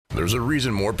There's a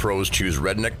reason more pros choose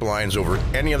Redneck blinds over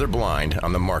any other blind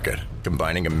on the market,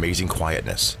 combining amazing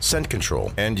quietness, scent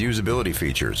control, and usability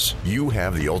features. You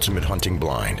have the ultimate hunting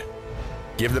blind.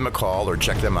 Give them a call or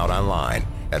check them out online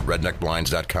at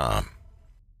redneckblinds.com.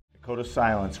 Dakota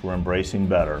Silence, we're embracing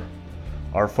better.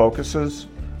 Our focuses: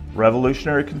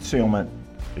 revolutionary concealment,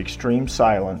 extreme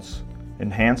silence,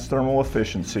 enhanced thermal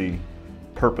efficiency,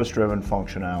 purpose-driven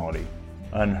functionality.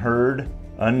 Unheard,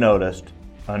 unnoticed,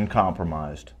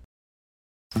 uncompromised.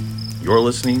 You're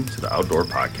listening to the Outdoor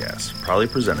Podcast, proudly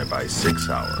presented by Sig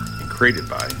Sauer and created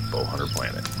by Bowhunter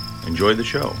Planet. Enjoy the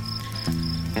show.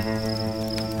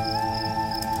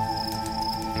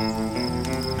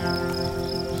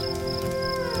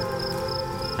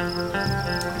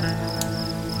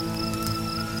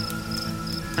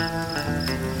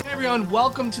 Everyone,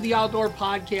 welcome to the Outdoor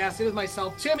Podcast. It is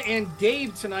myself, Tim, and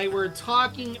Dave. Tonight we're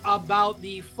talking about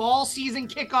the fall season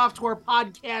kickoff to our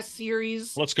podcast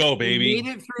series. Let's go, baby. We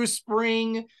made it through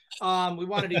spring. We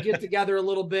wanted to get together a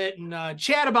little bit and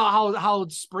chat about how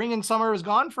spring and summer has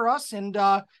gone for us, and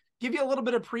give you a little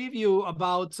bit of preview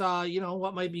about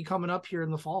what might be coming up here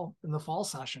in the fall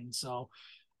session. So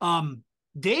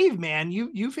Dave, man,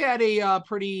 you've had a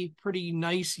pretty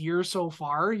nice year so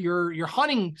far. Your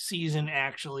hunting season,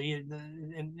 actually,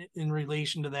 in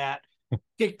relation to that,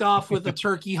 kicked off with a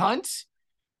turkey hunt.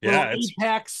 Yeah,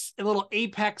 a little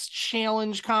Apex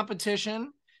challenge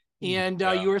competition, and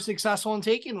you were successful in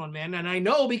taking one, man. And I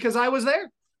know because I was there.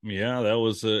 Yeah, that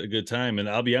was a good time. And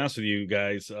I'll be honest with you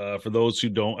guys, for those who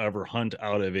don't ever hunt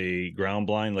out of a ground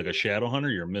blind like a shadow hunter,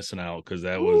 you're missing out, because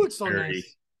that was so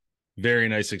nice. Very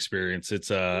nice experience.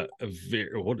 It's a very,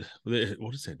 what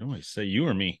is that noise? Say you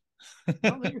or me? I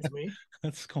don't think it's me.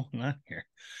 What's going on here?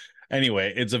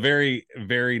 Anyway, it's a very,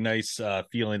 very nice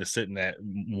feeling to sit in that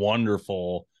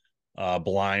wonderful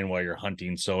blind while you're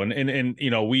hunting. So, and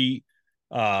we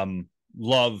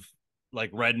love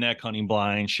like redneck hunting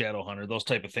blind, shadow hunter. Those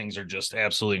type of things are just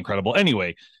absolutely incredible.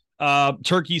 Anyway,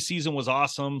 turkey season was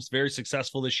awesome. It's very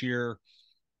successful this year.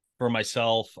 For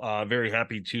myself, very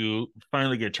happy to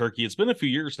finally get turkey. It's been a few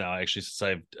years now, actually, since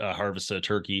I've harvested a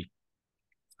turkey.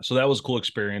 So that was a cool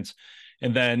experience.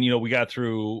 And then, we got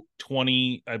through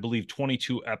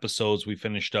 22 episodes we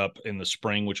finished up in the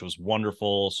spring, which was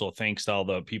wonderful. So thanks to all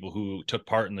the people who took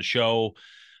part in the show.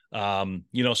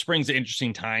 Spring's an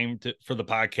interesting time for the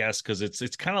podcast because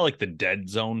it's kind of like the dead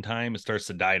zone time. It starts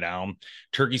to die down.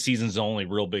 Turkey season's the only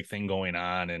real big thing going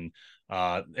on. And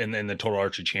then the Total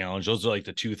Archery Challenge. Those are like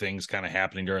the two things kind of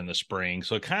happening during the spring.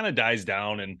 So it kind of dies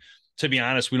down. And to be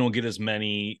honest, we don't get as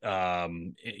many,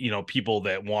 people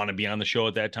that want to be on the show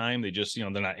at that time. They just, they're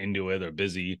not into it. They're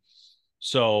busy.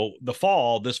 So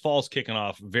this fall's kicking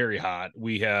off very hot.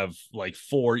 We have like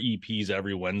 4 EPs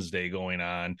every Wednesday going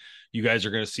on. You guys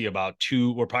are going to see about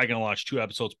 2. We're probably going to launch 2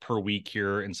 episodes per week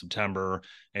here in September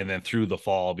and then through the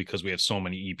fall, because we have so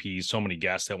many EPs, so many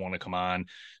guests that want to come on.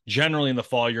 Generally in the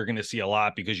fall, you're going to see a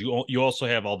lot because you also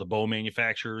have all the bow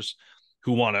manufacturers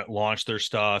who want to launch their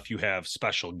stuff. You have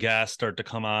special guests start to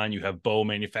come on. You have bow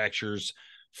manufacturers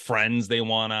friends they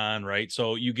want on, right?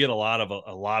 So you get a lot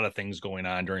of things going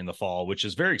on during the fall, which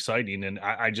is very exciting. And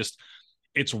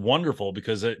it's wonderful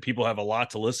because people have a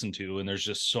lot to listen to, and there's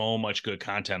just so much good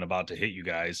content about to hit you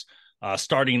guys. We're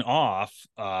starting off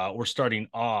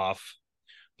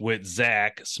with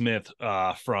Zach Smith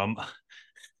from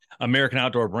American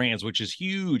Outdoor Brands, which is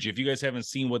huge if you guys haven't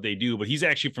seen what they do. But he's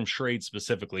actually from Schrade,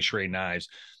 specifically Schrade Knives.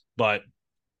 But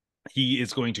he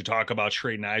is going to talk about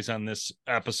Schrade Knives on this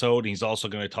episode. He's also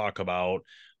going to talk about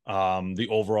the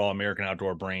overall American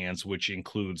Outdoor Brands, which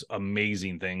includes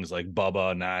amazing things like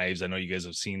Bubba knives. I know you guys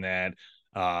have seen that.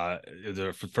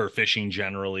 For fishing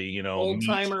generally, old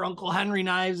timer Uncle Henry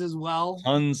knives as well.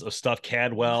 Tons of stuff.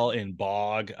 Cadwell and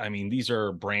Bog. I mean, these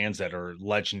are brands that are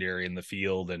legendary in the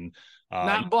field, and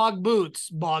not Bog boots,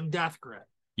 Bog Death Grip.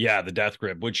 Yeah, the Death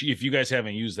Grip, which if you guys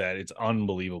haven't used that, it's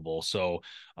unbelievable. So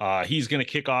he's going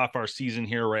to kick off our season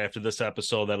here right after this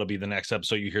episode. That'll be the next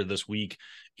episode you hear this week.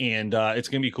 And it's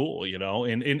going to be cool,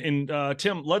 And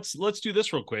Tim, let's do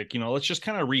this real quick. Let's just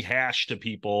kind of rehash to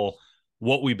people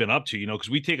what we've been up to,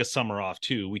 because we take a summer off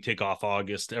too. We take off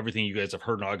August. Everything you guys have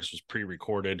heard in August was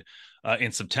pre-recorded.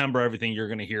 In September, everything you're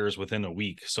going to hear is within a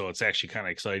week. So it's actually kind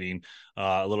of exciting,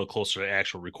 a little closer to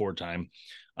actual record time.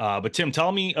 But Tim,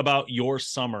 tell me about your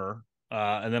summer,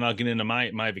 and then I'll get into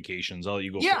my vacations. I'll let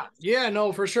you go. Yeah,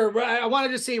 no, for sure. But I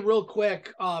wanted to say real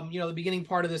quick, the beginning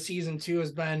part of the season too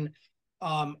has been,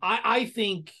 I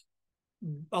think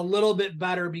a little bit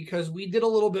better because we did a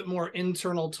little bit more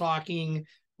internal talking,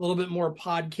 a little bit more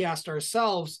podcast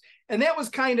ourselves. And that was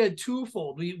kind of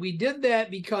twofold. We did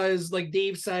that because, like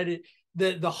Dave said,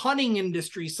 the hunting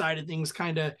industry side of things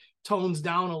kind of tones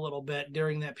down a little bit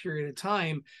during that period of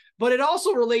time. But it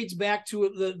also relates back to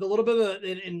the little bit of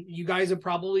and you guys have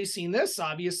probably seen this,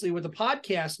 obviously, with the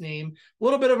podcast name, a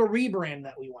little bit of a rebrand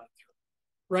that we went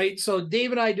through, right? So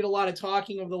Dave and I did a lot of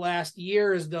talking over the last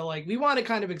year as to like, we want to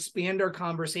kind of expand our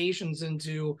conversations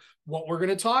into what we're going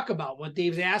to talk about, what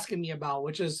Dave's asking me about,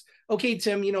 which is, okay,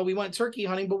 Tim, we went turkey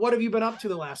hunting, but what have you been up to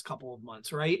the last couple of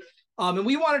months, right? And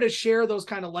we wanted to share those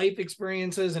kind of life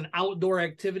experiences and outdoor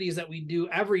activities that we do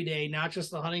every day, not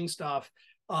just the hunting stuff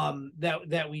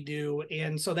that we do.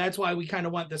 And so that's why we kind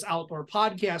of went this outdoor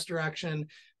podcast direction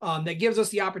that gives us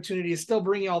the opportunity to still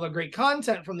bring you all the great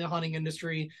content from the hunting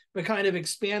industry, but kind of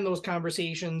expand those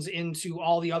conversations into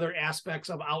all the other aspects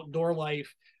of outdoor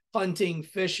life, hunting,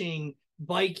 fishing,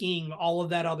 biking, all of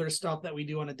that other stuff that we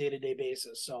do on a day-to-day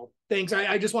basis. So thanks.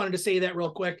 I just wanted to say that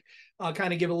real quick,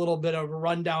 kind of give a little bit of a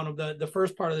rundown of the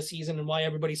first part of the season and why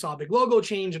everybody saw a big logo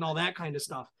change and all that kind of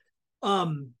stuff.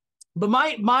 But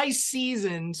my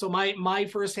season, so my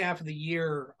first half of the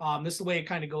year, this is the way it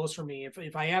kind of goes for me.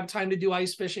 If I have time to do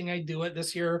ice fishing, I do it.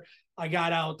 This year I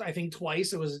got out, I think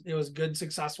twice. It was good,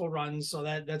 successful runs. So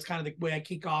that's kind of the way I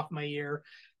kick off my year.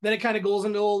 Then it kind of goes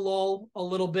into a lull a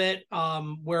little bit,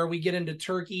 where we get into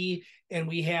turkey and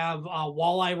we have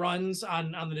walleye runs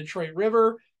on the Detroit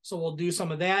River. So we'll do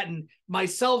some of that. And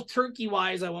myself, turkey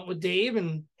wise, I went with Dave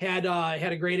and had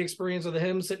a great experience with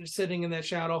him sitting in that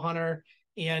Shadow Hunter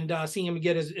and seeing him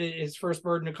get his first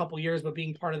bird in a couple of years, but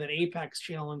being part of that Apex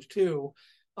challenge too.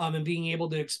 And being able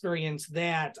to experience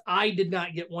that. I did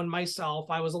not get one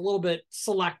myself. I was a little bit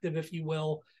selective, if you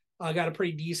will. I got a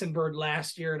pretty decent bird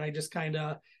last year, and I just kind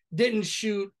of didn't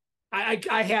shoot.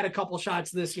 I had a couple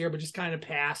shots this year, but just kind of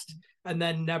passed and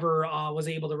then never was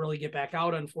able to really get back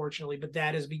out, unfortunately. But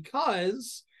that is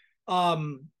because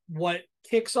what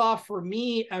kicks off for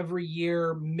me every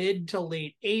year, mid to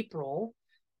late April,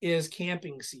 is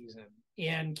camping season.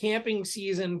 And camping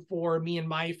season for me and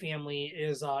my family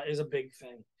is a big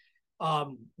thing.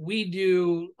 We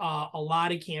do a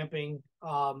lot of camping.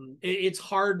 It's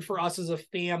hard for us as a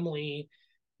family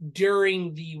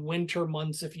during the winter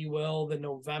months, if you will, the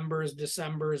Novembers,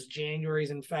 Decembers,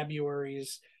 Januaries, and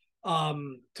Februaries,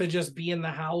 to just be in the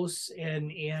house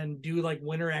and do like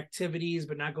winter activities,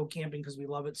 but not go camping because we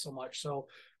love it so much. So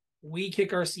we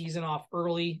kick our season off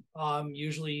early,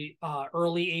 usually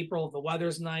early April if the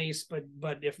weather's nice,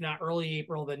 but if not early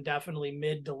April, then definitely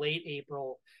mid to late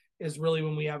April is really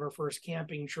when we have our first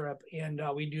camping trip. And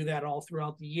we do that all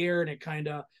throughout the year. And it kind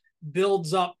of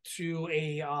builds up to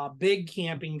a big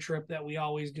camping trip that we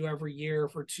always do every year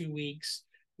for 2 weeks.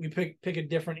 We pick a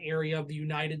different area of the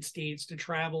United States to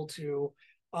travel to.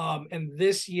 And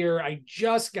this year I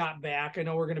just got back. I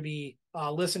know we're going to be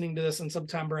listening to this in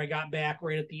September. I got back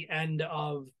right at the end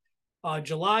of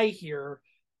July here.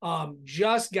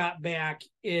 Just got back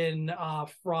in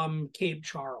from Cape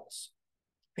Charles.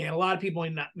 And a lot of people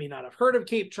may not have heard of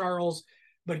Cape Charles,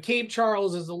 but Cape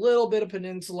Charles is a little bit of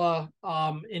peninsula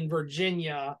in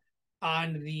Virginia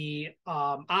on the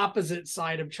opposite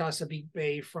side of Chesapeake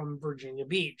Bay from Virginia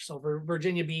Beach. So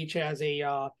Virginia Beach has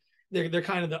they're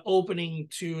kind of the opening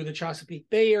to the Chesapeake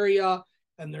Bay area.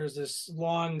 And there's this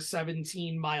long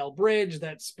 17-mile bridge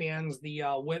that spans the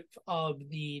width of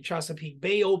the Chesapeake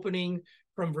Bay opening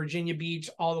from Virginia Beach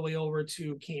all the way over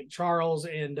to Cape Charles.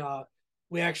 And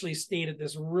we actually stayed at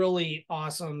this really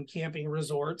awesome camping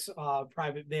resort.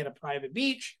 They had a private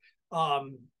beach,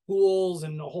 pools,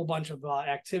 and a whole bunch of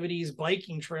activities,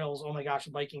 biking trails. Oh my gosh,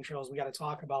 the biking trails we got to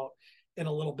talk about in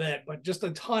a little bit, but just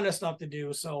a ton of stuff to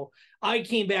do. So I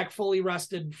came back fully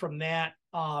rested from that,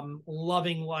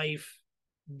 loving life,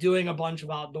 doing a bunch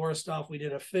of outdoor stuff. We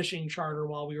did a fishing charter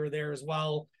while we were there as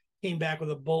well. Came back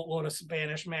with a boatload of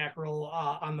Spanish mackerel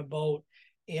on the boat.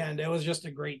 And it was just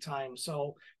a great time.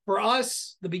 So for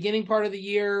us, the beginning part of the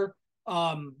year,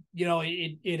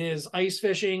 it is ice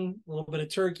fishing, a little bit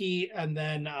of turkey, and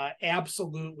then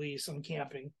absolutely some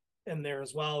camping in there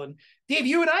as well. And Dave,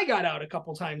 you and I got out a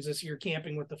couple times this year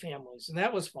camping with the families, and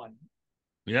that was fun.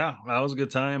 Yeah, that was a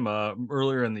good time.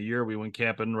 Earlier in the year, we went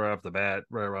camping right off the bat,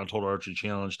 right around Total Archery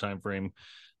Challenge time frame.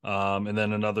 And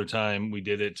then another time we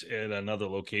did it at another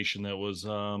location that was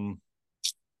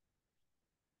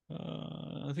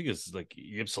I think it's like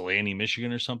Ypsilanti,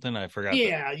 Michigan or something. I forgot.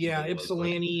 Yeah,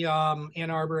 Ypsilanti,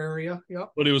 Ann Arbor area.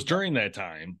 Yep. But it was during that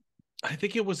time. I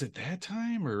think it was at that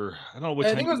time, or I don't know what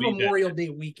time. I think it was Memorial Day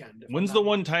weekend. When's the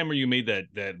one time where you made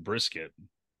that brisket?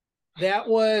 That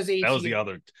was that was the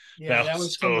other. Yeah, that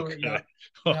was so good. Yep.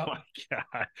 Oh my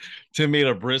god! Tim made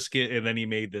a brisket, and then he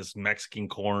made this Mexican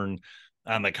corn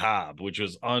on the cob, which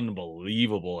was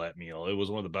unbelievable. That meal, it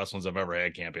was one of the best ones I've ever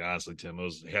had camping, honestly. Tim, it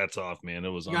was, hats off, man. It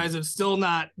was You guys have still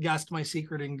not guessed my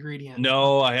secret ingredient.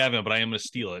 No, I haven't, but I am going to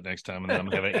steal it next time, and then I'm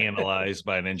going to have it analyzed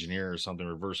by an engineer or something,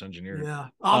 reverse engineered. Yeah,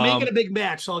 I'll make it a big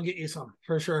batch, so I'll get you some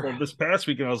for sure. Well, this past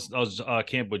weekend I was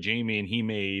camping with Jamie, and he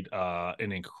made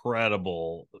an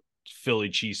incredible Philly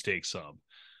cheesesteak sub,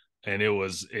 and it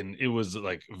was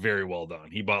like very well done.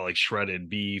 He bought like shredded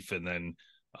beef, and then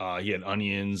he had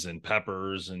onions and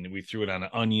peppers, and we threw it on an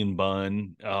onion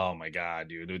bun. Oh my god,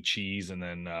 dude, with cheese. And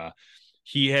then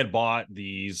he had bought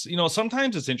these,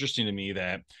 sometimes it's interesting to me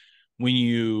that when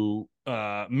you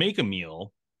make a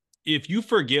meal, if you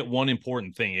forget one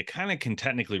important thing, it kind of can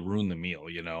technically ruin the meal,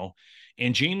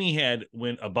 and Jamie had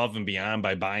went above and beyond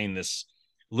by buying this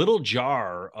little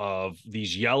jar of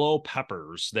these yellow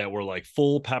peppers that were like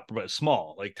full pepper, but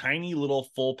small, like tiny little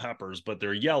full peppers, but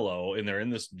they're yellow and they're in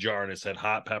this jar, and it said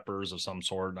hot peppers of some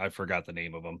sort. I forgot the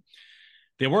name of them.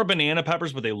 They weren't banana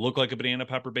peppers, but they look like a banana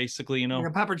pepper, basically, like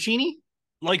a peppercini,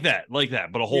 like that,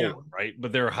 but a whole one, right?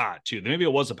 But they're hot too. Maybe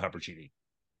it was a peppercini.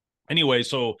 Anyway,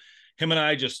 so him and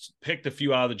I just picked a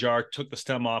few out of the jar, took the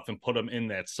stem off, and put them in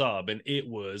that sub, and it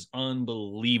was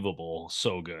unbelievable,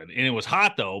 so good. And it was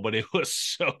hot though, but it was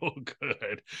so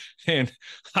good. And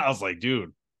I was like,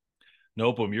 dude,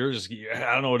 nope, you're just,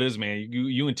 I don't know what it is, man.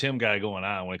 You and Tim got it going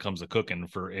on when it comes to cooking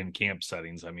in camp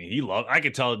settings. I mean, I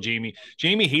could tell Jamie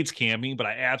hates camping, but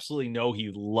I absolutely know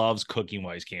he loves cooking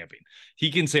while he's camping. He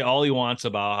can say all he wants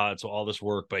about how it's all this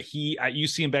work, but you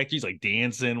see him back there, he's like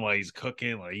dancing while he's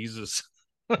cooking. Like he's just,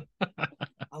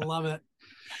 I love it.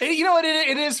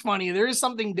 It is funny. There is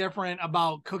something different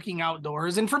about cooking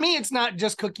outdoors. And for me, it's not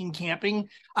just cooking camping.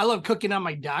 I love cooking on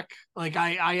my deck. Like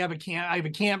I have a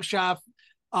camp chef,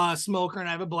 smoker, and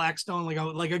I have a Blackstone,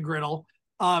 like a griddle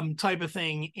type of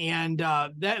thing. And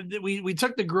we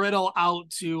took the griddle out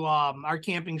to our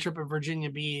camping trip at Virginia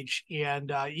Beach, and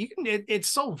it's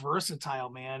so versatile,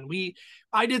 man.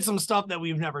 I did some stuff that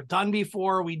we've never done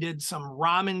before. We did some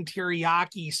ramen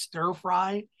teriyaki stir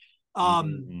fry,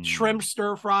 shrimp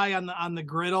stir fry on the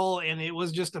griddle, and it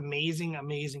was just amazing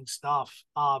stuff.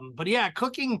 But yeah,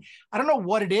 cooking, I don't know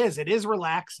what it is. It is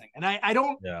relaxing, and I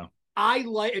don't. Yeah. I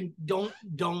like, and don't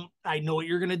I know what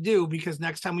you're gonna do, because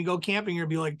next time we go camping, you're gonna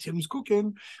be like, Tim's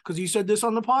cooking because he said this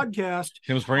on the podcast.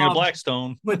 Tim's bringing a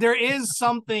Blackstone. But there is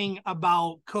something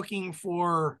about cooking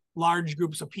for large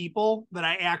groups of people that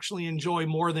I actually enjoy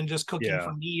more than just cooking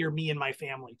for me or me and my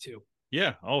family too.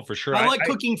 Yeah. Oh, for sure. I like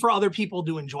cooking for other people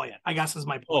to enjoy it, I guess is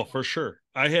my point. Oh, for sure.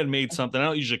 I had made something. I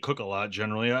don't usually cook a lot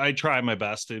generally. I try my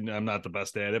best, and I'm not the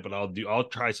best at it, but I'll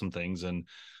try some things. And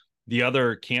the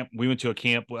other camp, we went to a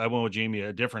camp. I went with Jamie at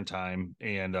a different time,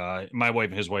 and my wife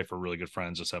and his wife are really good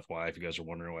friends. Just FYI, if you guys are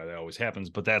wondering why that always happens,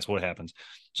 but that's what happens.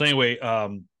 So anyway,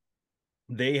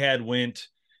 they had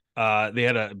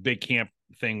a big camp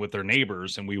thing with their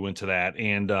neighbors, and we went to that.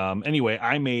 And anyway,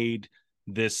 I made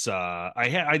this. I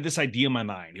had this idea in my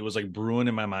mind. It was like brewing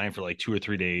in my mind for like 2 or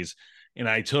 3 days, and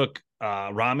I took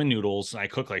ramen noodles, and I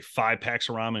cooked like 5 packs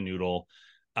of ramen noodle.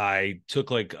 I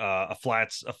took like a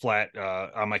flat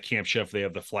on my Camp Chef. They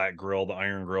have the flat grill, the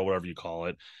iron grill, whatever you call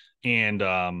it. And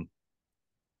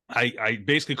I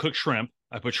basically cooked shrimp.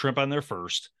 I put shrimp on there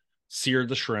first, seared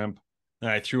the shrimp. Then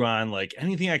I threw on like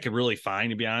anything I could really find,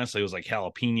 to be honest. It was like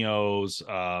jalapenos,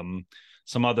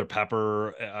 some other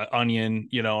pepper, onion,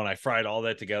 and I fried all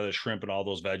that together, shrimp and all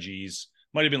those veggies.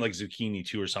 Might have been like zucchini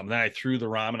too or something. Then I threw the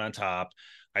ramen on top.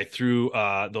 I threw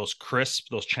those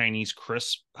Chinese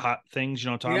crisp hot things,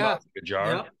 what I'm talking about, like a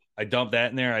jar. Yep. I dumped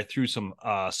that in there. I threw some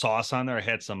sauce on there. I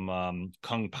had some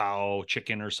Kung Pao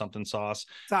chicken or something sauce.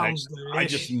 Sounds delicious. I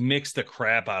just mixed the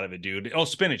crap out of it, dude. Oh,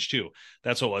 spinach too.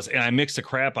 That's what it was. And I mixed the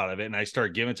crap out of it, and I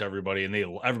started giving it to everybody, and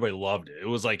everybody loved it. It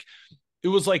was like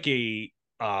a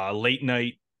late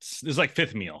night. It's like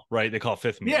fifth meal, right? They call it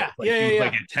fifth meal. Yeah,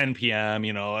 Like at 10 p.m.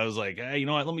 I was like, hey, you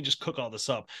know what? Let me just cook all this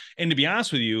up. And to be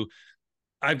honest with you,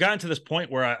 I've gotten to this point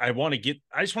where I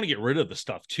just want to get rid of the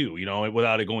stuff too,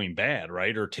 without it going bad,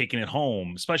 right? Or taking it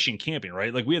home, especially in camping,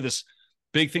 right? Like we had this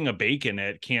big thing of bacon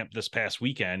at camp this past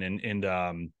weekend,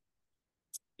 and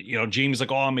Jamie's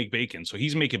like, oh, I'll make bacon. So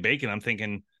he's making bacon. I'm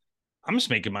thinking, I'm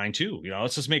just making mine too.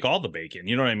 Let's just make all the bacon.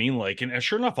 You know what I mean? Like, and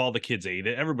sure enough, all the kids ate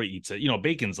it. Everybody eats it.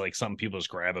 Bacon's like something people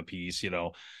just grab a piece,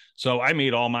 So I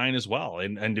made all mine as well.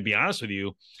 And to be honest with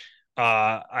you,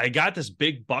 I got this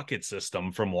big bucket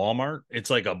system from Walmart. It's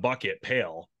like a bucket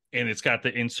pail, and it's got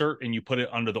the insert, and you put it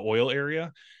under the oil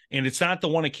area. And it's not the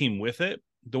one that came with it.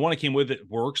 The one that came with it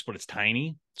works, but it's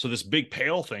tiny. So this big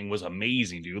pail thing was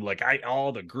amazing, dude. Like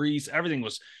all the grease, everything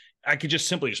was, I could just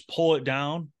simply pull it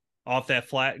down, off that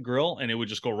flat grill, and it would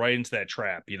just go right into that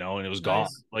trap, and it was gone.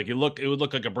 Nice. Like it would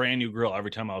look like a brand new grill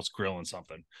every time I was grilling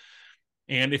something.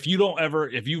 And if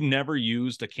you've never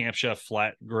used a Camp Chef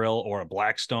flat grill or a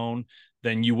Blackstone,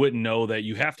 then you wouldn't know that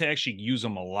you have to actually use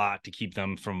them a lot to keep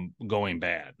them from going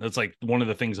bad. That's like one of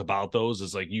the things about those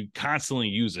is like you constantly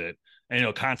use it and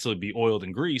it'll constantly be oiled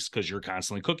and greased because you're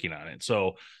constantly cooking on it.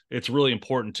 So it's really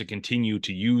important to continue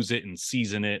to use it and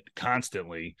season it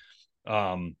constantly.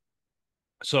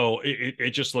 So it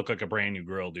just looked like a brand new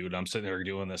grill, dude. I'm sitting there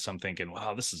doing this. I'm thinking,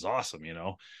 wow, this is awesome,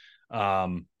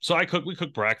 So we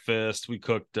cooked breakfast. We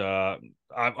cooked,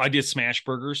 I did smash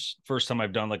burgers. First time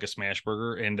I've done like a smash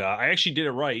burger. And I actually did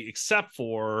it right, except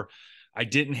for I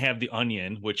didn't have the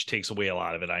onion, which takes away a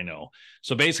lot of it. I know.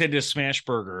 So basically I did a smash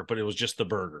burger, but it was just the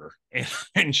burger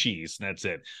and cheese. And that's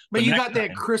it. But you got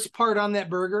that crisp part on that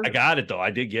burger? I got it though. I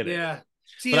did get it. Yeah.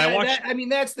 See, but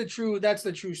that's the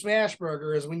true smash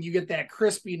burger is when you get that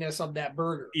crispiness of that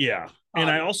burger. Yeah. And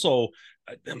I also,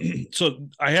 so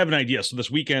I have an idea. So this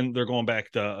weekend they're going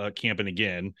back to camping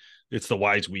again. It's the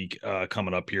Wise Week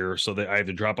coming up here. So I have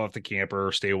to drop off the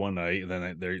camper, stay one night, and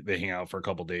then they hang out for a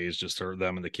couple days, just for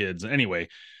them and the kids. Anyway,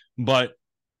 but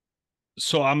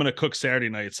so I'm going to cook Saturday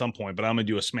night at some point, but I'm going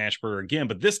to do a smash burger again.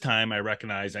 But this time I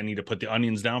recognize I need to put the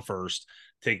onions down first,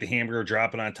 take the hamburger,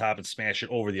 drop it on top, and smash it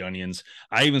over the onions.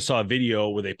 I even saw a video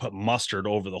where they put mustard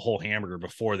over the whole hamburger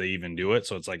before they even do it.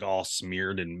 So it's like all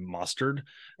smeared in mustard.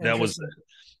 That was,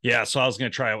 yeah. So I was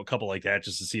going to try a couple like that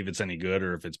just to see if it's any good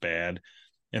or if it's bad.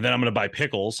 And then I'm going to buy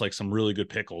pickles, like some really good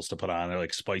pickles to put on there,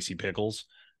 like spicy pickles.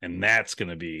 And that's going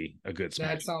to be a good smash.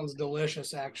 That sounds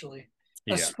delicious, actually.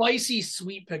 Yeah. A spicy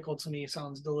sweet pickle to me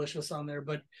sounds delicious on there,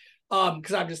 but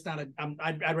because I'm just not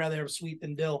I'd rather have sweet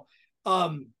than dill.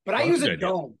 But I use a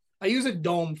dome. I use a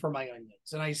dome for my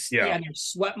onions, and I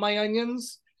sweat my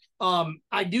onions.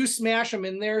 I do smash them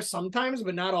in there sometimes,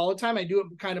 but not all the time. I do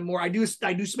it kind of more. I do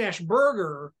smash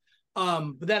burger,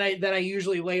 but then I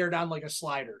usually layer down like a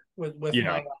slider with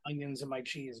my onions and my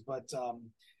cheese. But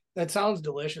that sounds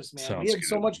delicious, man. We had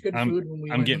so much good food when we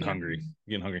I'm getting hungry.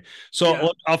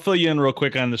 So I'll fill you in real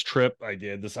quick on this trip I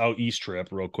did, this out east trip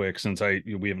real quick, since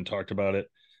we haven't talked about it.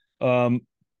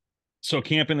 So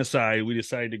camping aside, we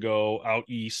decided to go out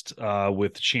east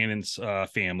with Shannon's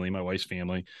family, my wife's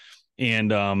family.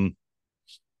 And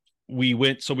we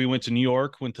went to New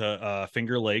York, went to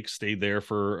Finger Lake, stayed there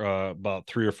for about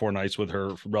 3 or 4 nights with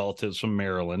her relatives from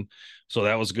Maryland. So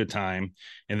that was a good time.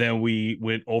 And then we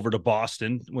went over to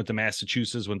Boston, went to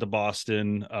Massachusetts, went to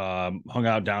Boston, hung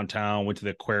out downtown, went to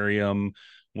the aquarium,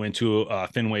 went to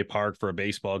Fenway Park for a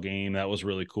baseball game. That was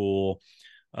really cool.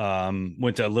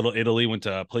 Went to Little Italy, went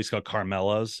to a place called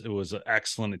Carmela's. It was an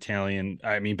excellent Italian.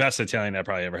 I mean, best Italian I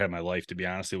probably ever had in my life, to be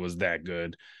honest. It was that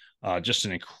good. Just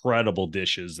an incredible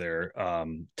dishes there.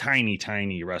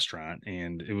 Tiny restaurant,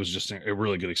 and it was just a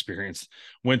really good experience.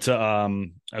 Went to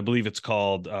I believe it's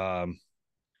called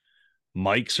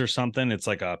Mike's or something. It's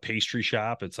like a pastry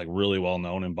shop. It's like really well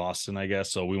known in Boston, I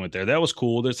guess. So we went there. That was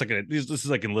cool. There's like this is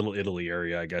like in Little Italy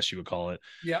area, I guess you would call it.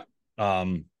 Yeah.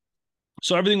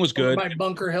 So everything was good. By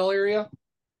Bunker Hill area.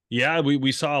 Yeah,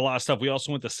 we saw a lot of stuff. We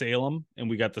also went to Salem, and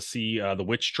we got to see the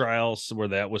witch trials where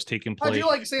that was taking place. How'd you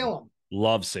like Salem?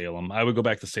 Love Salem. I would go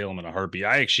back to Salem in a heartbeat.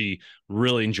 I actually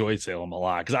really enjoyed Salem a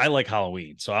lot because I like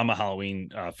Halloween. So I'm a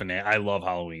Halloween fanatic. I love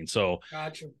Halloween. So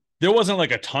gotcha. There wasn't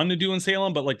like a ton to do in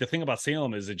Salem, but like the thing about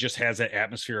Salem is it just has that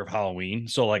atmosphere of Halloween.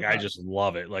 So like I just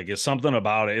love it. Like it's something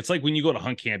about it. It's like when you go to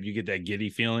hunt camp, you get that giddy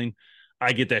feeling.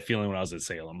 I get that feeling when I was at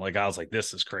Salem. Like I was like,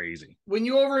 this is crazy. When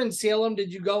you were over in Salem,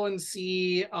 did you go and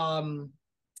see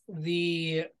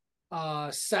the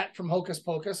set from Hocus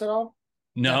Pocus at all?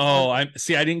 No, I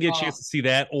didn't get a chance to see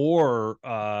that or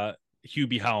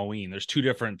Hubie Halloween. There's 2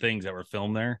 different things that were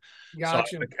filmed there.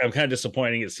 Gotcha. So I'm kind of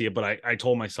disappointed to see it, but I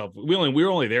told myself we were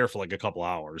only there for like a couple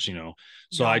hours,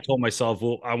 So I told myself,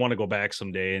 well, I want to go back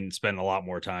someday and spend a lot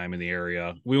more time in the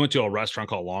area. We went to a restaurant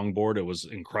called Longboard. It was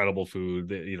incredible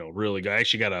food, really good. I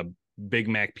actually got a Big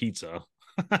Mac pizza.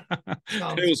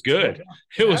 It was good.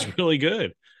 It was really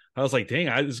good. I was like, dang,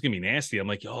 this is gonna be nasty. I'm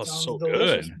like, oh, it's so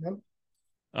good.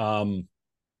 Man.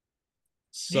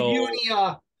 So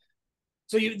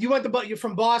you went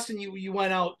from Boston, you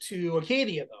went out to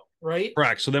Acadia though, right?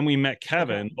 Correct. So then we met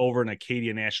Kevin over in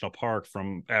Acadia National Park.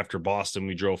 From after Boston,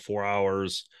 we drove 4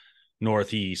 hours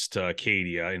northeast to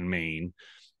Acadia in Maine.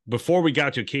 Before we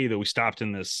got to Acadia, we stopped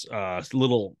in this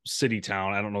little city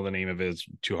town. I don't know the name of it. It's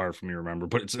too hard for me to remember,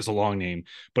 but it's a long name.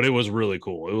 But it was really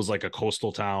cool. It was like a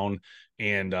coastal town.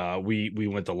 And we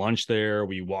went to lunch there.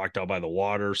 We walked out by the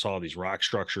water, saw these rock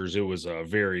structures. It was a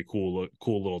very cool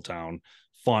little town.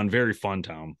 Very fun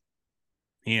town.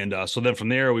 And so then from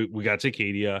there, we got to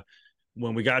Acadia.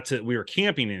 When we were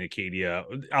camping in Acadia,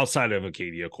 outside of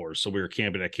Acadia, of course. So we were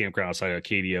camping at campground outside of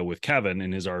Acadia with Kevin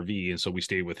in his RV. And so we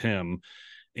stayed with him.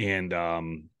 And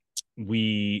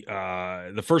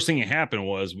the first thing that happened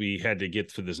was we had to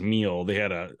get for this meal. They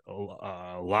had a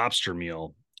lobster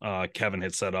meal Kevin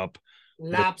had set up.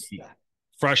 Lobster.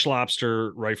 Fresh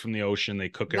lobster right from the ocean. They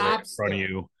cook it right in front of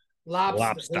you.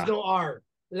 Lobster. There's no R.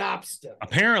 Lobster.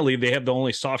 Apparently, they have the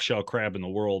only soft shell crab in the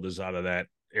world is out of that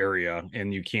area,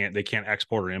 and they can't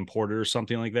export or import it or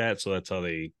something like that. So that's how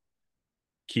they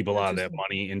keep a lot of that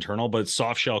money internal. But it's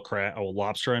soft shell crab,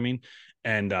 lobster, I mean,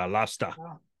 and lobster.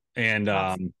 Oh.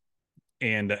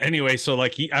 And anyway, so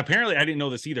like apparently I didn't know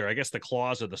this either. I guess the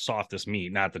claws are the softest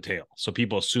meat, not the tail. So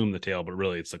people assume the tail, but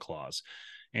really it's the claws.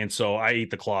 And so I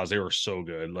ate the claws. They were so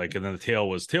good. Like, and then the tail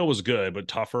was good, but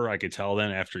tougher. I could tell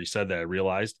then after he said that, I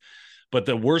realized. But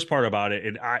the worst part about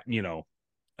it,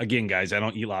 again, guys, I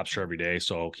don't eat lobster every day,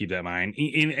 so keep that in mind.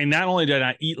 And not only did I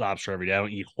not eat lobster every day, I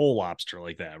don't eat whole lobster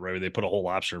like that, right? They put a whole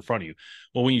lobster in front of you.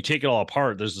 Well, when you take it all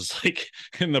apart, there's this like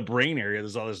in the brain area,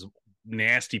 there's all this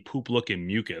nasty poop looking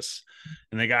mucus.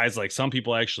 And the guy's like, some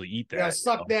people actually eat that. Yeah,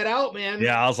 suck that out, man.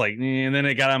 Yeah, I was like, and then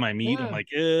it got on my meat. Yeah. I'm like,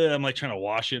 I'm like trying to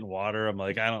wash it in water. I'm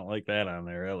like, I don't like that on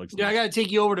there. That looks. Yeah, nice. I got to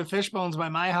take you over to Fishbones by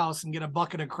my house and get a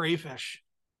bucket of crayfish.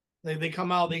 They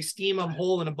come out, they steam them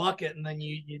whole in a bucket, and then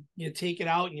you take it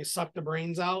out and you suck the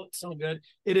brains out. It's so good.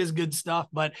 It is good stuff.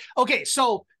 But okay,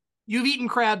 so you've eaten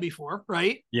crab before,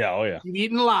 right? Yeah. Oh yeah. You've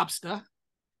eaten lobster.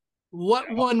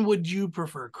 What one would you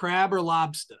prefer, crab or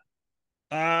lobster?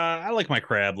 I like my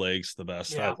crab legs the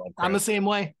best. Yeah, I'm the same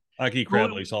way. I can eat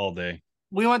crab legs all day.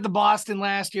 We went to Boston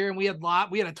last year and we had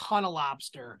a ton of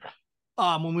lobster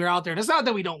when we were out there. And it's not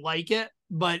that we don't like it,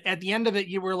 but at the end of it,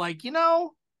 you were like,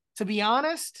 to be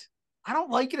honest, I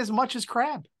don't like it as much as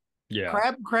crab. Yeah.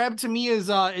 Crab to me is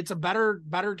it's a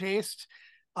better taste.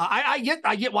 I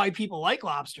get why people like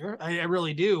lobster. I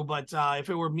really do. But if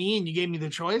it were me and you gave me the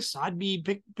choice, I'd be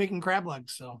picking crab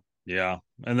legs. So yeah.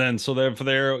 And then so then for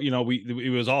there, it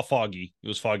was all foggy. It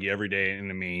was foggy every day in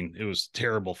the Maine. It was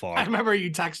terrible fog. I remember you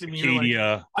texted me.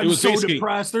 Acadia, like, I'm so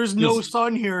depressed. There's no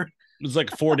sun here. It was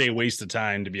like a 4-day waste of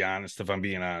time, to be honest, if I'm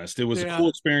being honest. It was a cool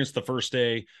experience the first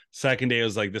day. Second day, I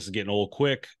was like, this is getting old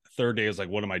quick. Third day is like,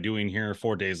 what am I doing here?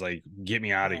 4 days, like, get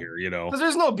me out of here, Because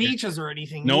there's no beaches or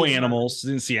anything. No animals.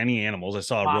 Didn't see any animals. I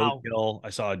saw a roadkill. I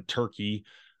saw a turkey.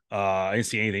 I didn't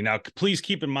see anything. Now, please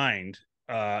keep in mind,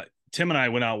 Tim and I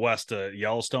went out west to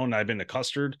Yellowstone, and I've been to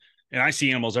Custard, and I see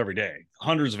animals every day,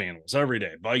 hundreds of animals every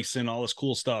day, bison, all this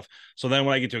cool stuff. So then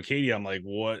when I get to Acadia, I'm like,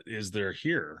 what is there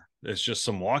here? It's just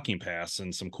some walking paths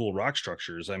and some cool rock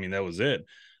structures. I mean, that was it.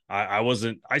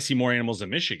 I see more animals in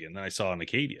Michigan than I saw in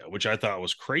Acadia, which I thought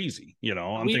was crazy.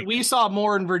 We saw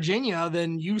more in Virginia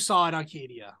than you saw in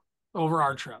Acadia over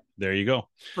our trip. There you go.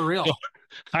 For real. So,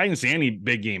 I didn't see any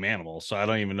big game animals, so I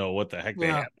don't even know what the heck they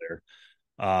have there.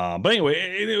 But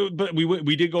anyway, but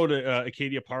we did go to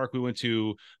Acadia Park. We went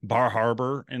to Bar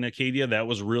Harbor in Acadia. That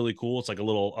was really cool. It's like a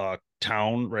little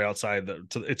town right outside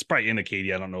it's probably in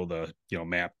Acadia. I don't know the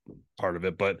map part of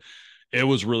it, but it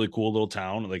was really cool little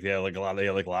town. Like they had like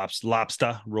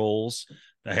lobster rolls.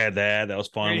 I had that. That was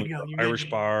fun. Irish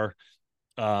bar.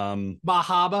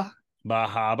 Bahaba.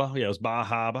 Yeah, it was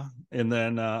Bahaba. And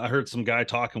then I heard some guy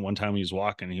talking one time when he was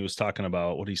walking. He was talking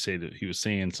about what he was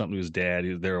saying something to his dad.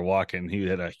 They were walking. He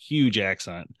had a huge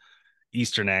accent,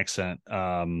 Eastern accent.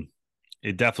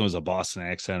 It definitely was a Boston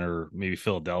accent or maybe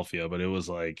Philadelphia, but it was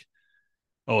like,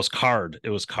 it was card.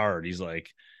 He's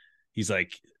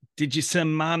like, did you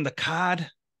send mom the cod?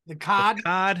 The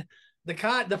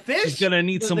fish. She's gonna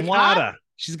need some water.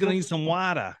 She's gonna need some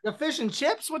water. The fish and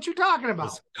chips? What you talking about?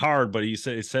 It's card, but he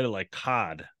said it like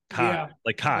cod,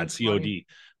 like cod, COD.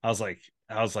 I was like,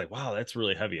 wow, that's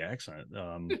really heavy accent.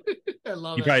 I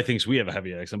love he probably thinks we have a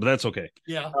heavy accent, but that's okay.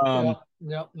 Yeah.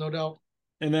 Yeah, no doubt.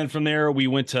 And then from there, we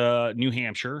went to New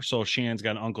Hampshire. So Shan's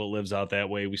got an uncle that lives out that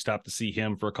way. We stopped to see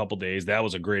him for a couple days. That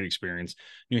was a great experience.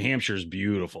 New Hampshire is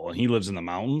beautiful, and he lives in the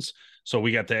mountains. So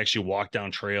we got to actually walk down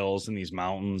trails in these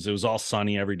mountains. It was all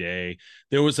sunny every day.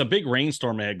 There was a big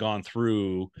rainstorm that had gone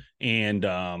through, and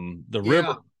the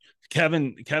river.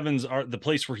 Kevin's the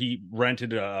place where he rented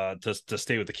to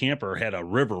stay with the camper had a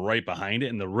river right behind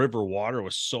it, and the river water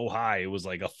was so high it was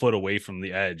like a foot away from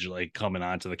the edge, like coming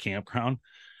onto the campground.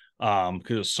 Because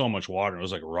it was so much water, it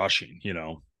was like rushing,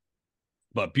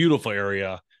 but beautiful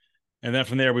area. And then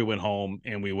from there we went home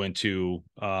and we went to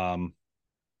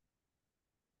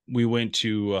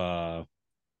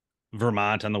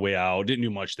Vermont on the way out. Didn't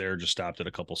do much there, just stopped at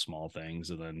a couple small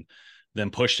things, and then then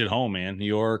pushed it home, man. New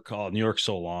York, New York's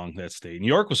so long, that state. New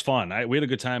York was fun. We had a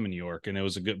good time in New York, and it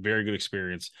was a very good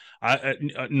experience.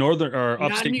 Northern or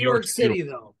Not upstate New New York York's City,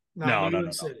 though. No, Not New no, York no,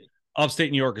 no. City.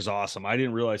 Upstate New York is awesome. I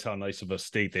didn't realize how nice of a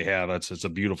state they have. It's a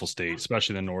beautiful state,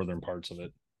 especially the northern parts of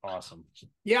it. Awesome.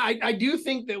 Yeah, I do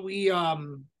think that we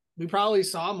probably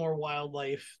saw more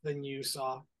wildlife than you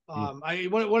saw. One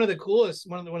of the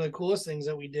coolest things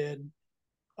that we did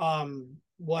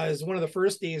was one of the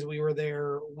first days we were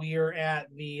there. We were at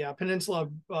the peninsula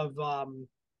of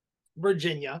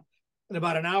Virginia, and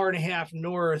about an hour and a half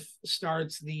north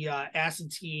starts the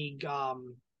Assateague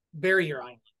barrier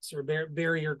islands, or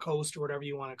barrier coast, or whatever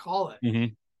you want to call it.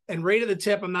 Mm-hmm. And right at the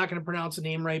tip, I'm not going to pronounce the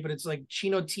name right, but it's like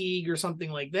Chinoteague or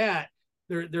something like that.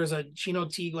 There's a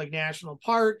Chinoteague like national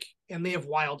park, and they have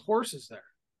wild horses there,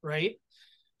 right?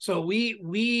 So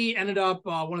we ended up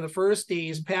one of the first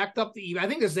days, packed up I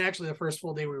think this is actually the first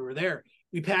full day we were there.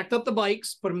 We packed up the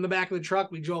bikes, put them in the back of the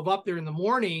truck. We drove up there in the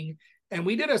morning, and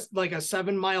we did a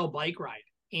 7-mile bike ride.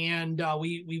 And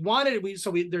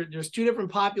there's two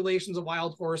different populations of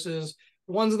wild horses.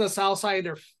 The ones on the south side,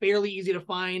 they're fairly easy to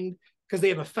find because they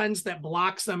have a fence that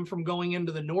blocks them from going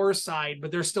into the north side,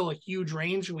 but there's still a huge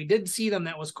range. And we did see them.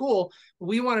 That was cool. But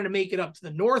we wanted to make it up to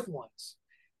the north ones.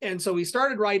 And so we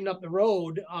started riding up the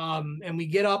road, and we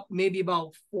get up maybe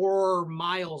about 4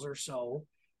 miles or so.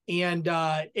 And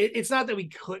it's not that we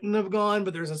couldn't have gone,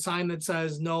 but there's a sign that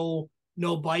says no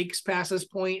bikes past this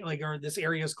point, like, or this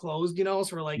area is closed, so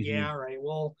we're like, yeah, all right,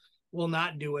 we'll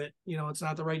not do it. It's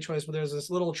not the right choice, but there's this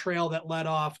little trail that led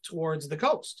off towards the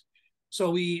coast.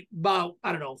 So we, about,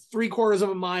 I don't know, 3/4 of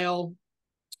a mile,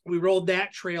 we rode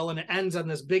that trail, and it ends on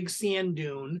this big sand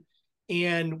dune.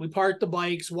 And we park the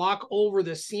bikes, walk over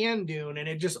the sand dune, and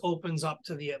it just opens up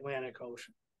to the Atlantic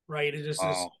Ocean, right? It just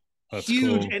is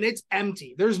huge, cool. And it's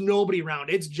empty. There's nobody around.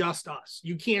 It's just us.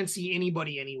 You can't see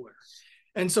anybody anywhere.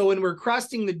 And so when we're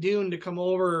cresting the dune to come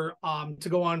over to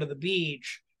go onto the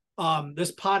beach,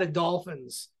 this pod of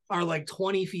dolphins are like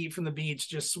 20 feet from the beach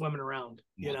just swimming around,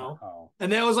 Wow.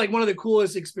 And that was like one of the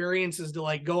coolest experiences, to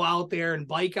like go out there and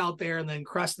bike out there and then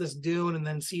crest this dune and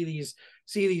then see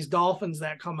these dolphins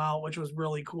that come out, which was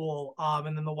really cool.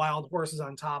 And then the wild horses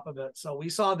on top of it. So we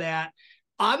saw that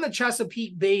on the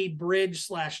Chesapeake Bay Bridge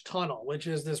 / tunnel, which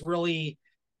is this really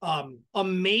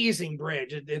amazing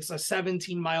bridge. It's a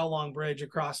 17-mile long bridge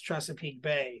across Chesapeake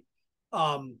Bay,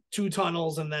 2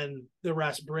 tunnels and then the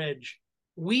rest bridge.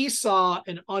 We saw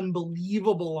an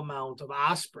unbelievable amount of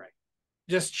osprey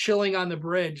just chilling on the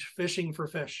bridge, fishing for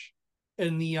fish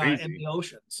in the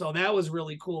ocean. So that was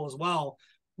really cool as well.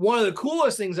 One of the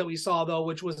coolest things that we saw, though,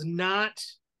 which was not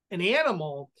an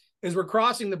animal, is we're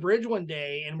crossing the bridge one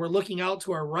day and we're looking out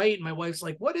to our right, and my wife's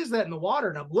like, "What is that in the water?"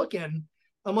 And I'm looking.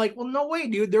 I'm like, "Well, no way,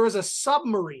 dude. There was a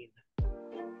submarine."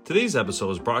 Today's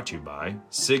episode is brought to you by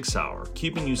Sig Sauer,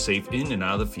 keeping you safe in and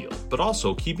out of the field, but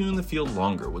also keeping you in the field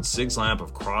longer with Sig's lineup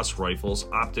of cross rifles,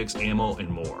 optics, ammo, and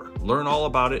more. Learn all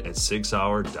about it at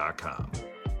sigsauer.com.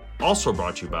 Also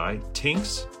brought to you by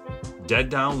Tinks, Dead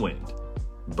Downwind,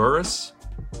 Burris,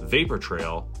 Vapor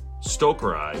Trail,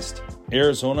 Stokerized,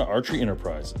 Arizona Archery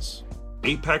Enterprises,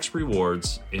 Apex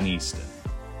Rewards in Easton.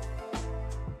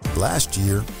 Last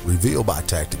year, Reveal by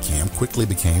Tacticam quickly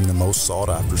became the most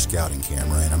sought-after scouting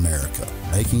camera in America,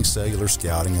 making cellular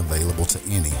scouting available to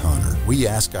any hunter. We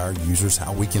ask our users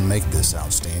how we can make this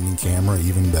outstanding camera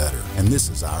even better, and this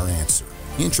is our answer.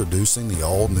 Introducing the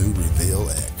all-new Reveal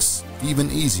X. Even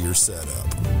easier setup,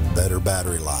 better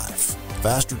battery life,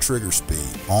 faster trigger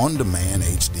speed, on-demand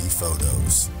HD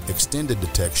photos, extended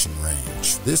detection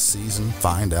range. This season,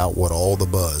 find out what all the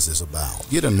buzz is about.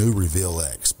 Get a new Reveal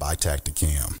X by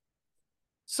Tacticam.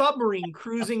 Submarine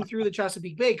cruising through the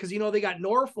Chesapeake Bay, because they got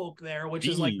Norfolk there, which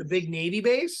is like the big Navy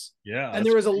base. Yeah, and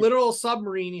there was a literal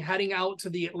submarine heading out to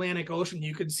the Atlantic Ocean.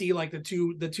 You could see like the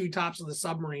two tops of the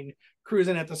submarine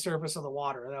cruising at the surface of the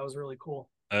water. That was really cool.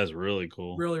 That's really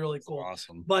cool. Really, really cool. That's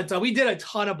awesome. But we did a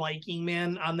ton of biking,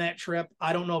 man, on that trip.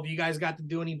 I don't know if you guys got to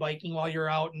do any biking while you're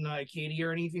out in Acadia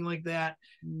or anything like that.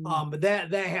 But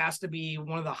that has to be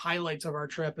one of the highlights of our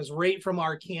trip. Is right from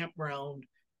our campground,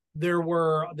 there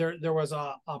was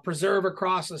a preserve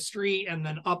across the street, and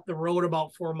then up the road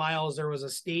about 4 miles there was a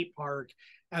state park,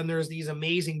 and there's these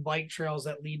amazing bike trails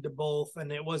that lead to both.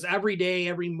 And it was every day,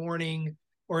 every morning,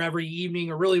 or every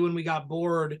evening, or really when we got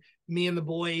bored, me and the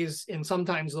boys and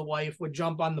sometimes the wife would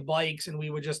jump on the bikes, and we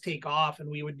would just take off, and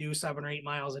we would do 7 or 8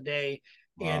 miles a day.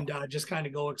 Wow. And just kind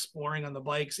of go exploring on the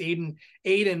bikes.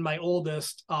 Aiden, my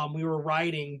oldest, we were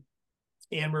riding,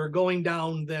 and we were going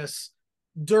down this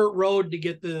dirt road to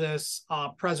get to this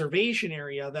preservation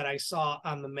area that I saw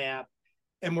on the map.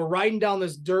 and we're riding down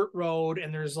this dirt road,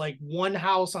 and there's like one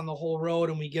house on the whole road,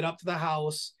 and we get up to the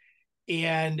house,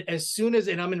 and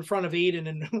I'm in front of Aiden,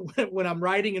 and when I'm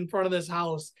riding in front of this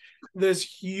house, this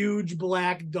huge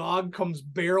black dog comes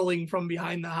barreling from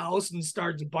behind the house and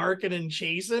starts barking and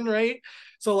chasing, right?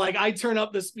 So like I turn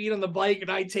up the speed on the bike and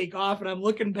I take off, and I'm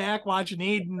looking back watching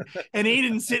Aiden, and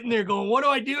Aiden's sitting there going, what do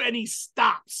I do? And he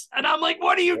stops. And I'm like,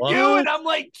 what are you doing? I'm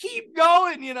like, keep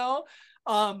going, you know?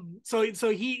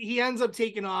 So he ends up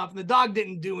taking off, and the dog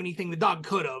didn't do anything. The dog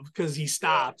could have, because he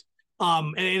stopped.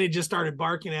 And it just started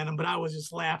barking at him, but I was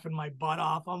just laughing my butt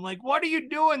off. I'm like, what are you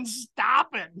doing? Stop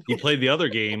it. He played the other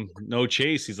game, no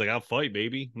chase. He's like, I'll fight,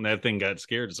 baby. And that thing got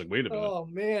scared. It's like, wait a minute. Oh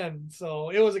man. So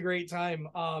it was a great time.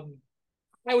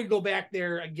 I would go back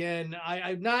there again.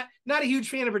 I'm not a huge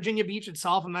fan of Virginia Beach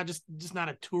itself. I'm not just not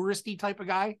a touristy type of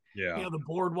guy. Yeah. You know, the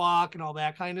boardwalk and all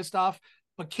that kind of stuff.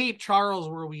 But Cape Charles,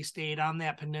 where we stayed on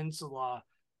that peninsula,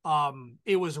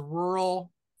 it was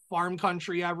rural, farm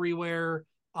country everywhere.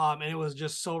 And it was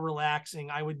just so relaxing.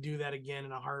 I would do that again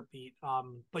in a heartbeat.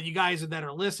 But you guys that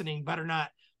are listening better not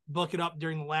book it up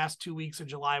during the last 2 weeks of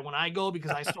July when I go,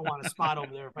 because I still want a spot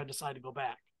over there if I decide to go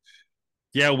back.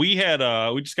 Yeah, we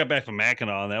just got back from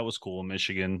Mackinac, and that was cool in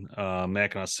Michigan.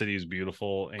 Mackinac City is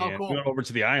beautiful. And cool. We went over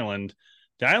to the island.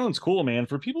 The island's cool, man.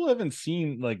 For people who haven't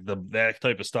seen like that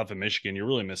type of stuff in Michigan, you're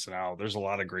really missing out. There's a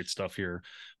lot of great stuff here.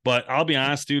 But I'll be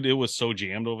honest, dude, it was so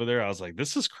jammed over there. I was like,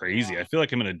 this is crazy. I feel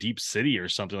like I'm in a deep city or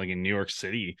something, like in New York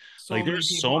City. Like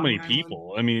there's so many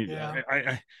people. I mean,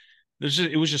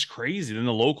 it was just crazy. Then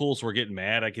the locals were getting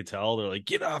mad. I could tell. They're like,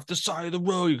 get off the side of the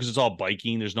road, because it's all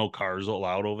biking. There's no cars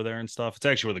allowed over there and stuff. It's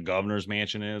actually where the governor's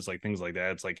mansion is, like things like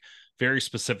that. It's like very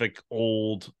specific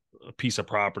old piece of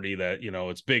property that, you know,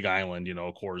 it's Big Island, you know,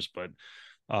 of course, but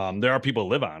there are people who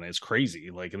live on it. It's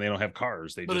crazy. Like, and they don't have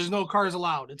cars. There's no cars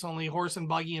allowed. It's only horse and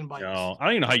buggy and bikes. You know, I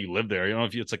don't even know how you live there. You know,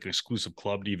 if it's like an exclusive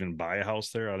club to even buy a house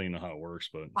there. I don't even know how it works,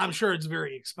 but I'm sure it's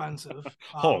very expensive.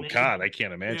 Oh God, I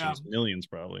can't imagine. It's millions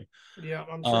probably. Yeah,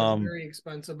 I'm sure it's very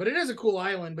expensive, but it is a cool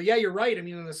island. But yeah, you're right. I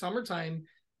mean, in the summertime,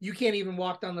 you can't even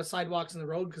walk down the sidewalks in the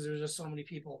road because there's just so many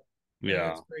people.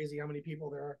 Yeah, it's crazy how many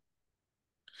people there are.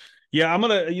 Yeah, I'm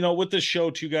gonna, you know, with this show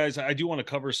too, guys, I do want to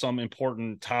cover some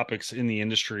important topics in the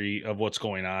industry of what's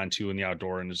going on too in the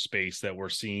outdoor in the space that we're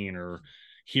seeing or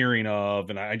hearing of,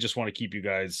 and I just want to keep you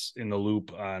guys in the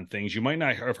loop on things you might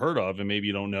not have heard of and maybe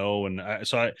you don't know. And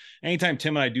anytime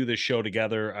Tim and I do this show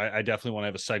together, I definitely want to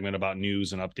have a segment about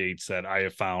news and updates that I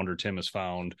have found or Tim has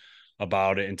found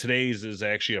about it. And today's is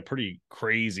actually a pretty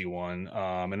crazy one.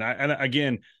 And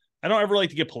again, I don't ever like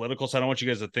to get political, so I don't want you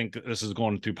guys to think that this is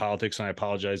going through politics, and I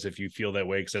apologize if you feel that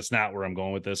way, because that's not where I'm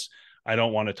going with this. I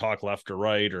don't want to talk left or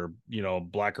right or, you know,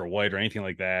 black or white or anything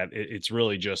like that. It's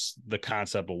really just the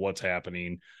concept of what's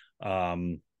happening.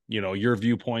 You know, your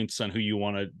viewpoints on who you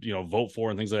want to, you know, vote for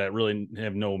and things like that really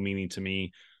have no meaning to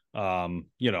me.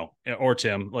 You know, or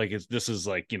Tim, like this is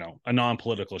like, you know, a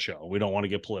non-political show. We don't want to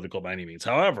get political by any means.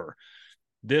 However,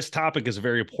 this topic is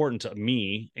very important to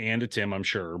me and to Tim, I'm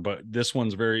sure, but this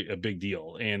one's a big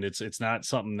deal. And it's not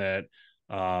something that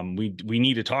we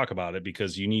need to talk about it,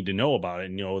 because you need to know about it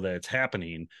and know that it's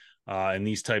happening. And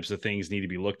these types of things need to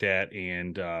be looked at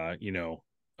and,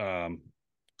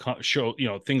 show, you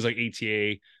know, things like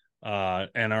ATA,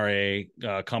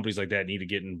 NRA, companies like that need to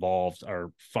get involved,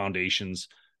 or foundations,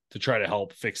 to try to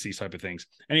help fix these type of things.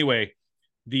 Anyway,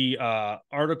 the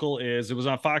article it was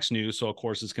on Fox News, so of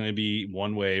course it's going to be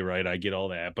one way, right? I get all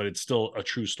that, but it's still a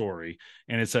true story.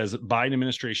 And it says Biden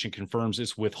administration confirms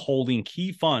it's withholding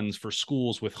key funds for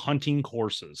schools with hunting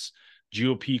courses.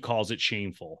 GOP calls it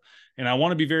shameful. And I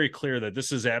want to be very clear that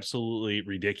this is absolutely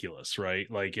ridiculous, right?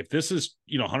 Like, if this is,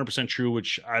 you know, 100% true,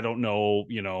 which I don't know,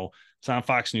 you know, it's on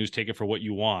Fox News, take it for what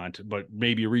you want, but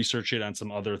maybe research it on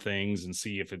some other things and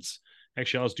see if it's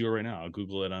actually, I'll just do it right now. I'll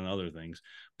Google it on other things.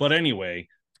 But anyway,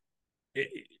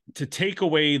 to take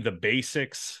away the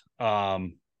basics.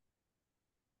 I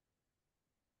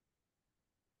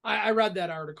read that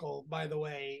article, by the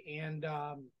way, and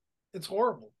it's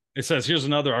horrible. It says, here's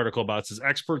another article about it. It says,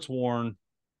 experts warn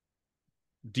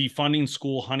defunding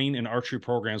school hunting and archery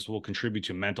programs will contribute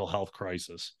to mental health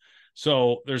crisis.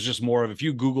 So there's just more of, if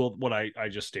you Google what I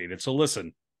just stated. So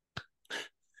listen,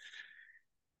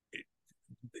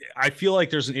 I feel like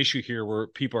there's an issue here where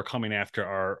people are coming after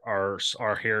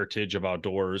our heritage of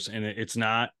outdoors, and it's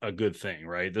not a good thing,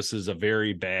 right? This is a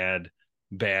very bad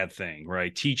thing,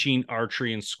 right? Teaching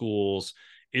archery in schools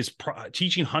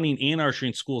teaching hunting and archery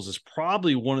in schools is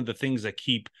probably one of the things that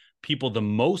keep people the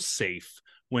most safe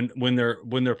when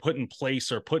they're put in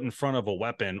place or put in front of a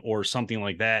weapon or something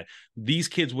like that, these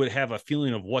kids would have a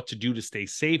feeling of what to do to stay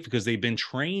safe because they've been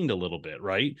trained a little bit,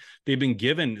 right? They've been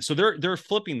given, so they're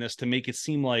flipping this to make it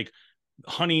seem like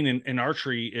hunting and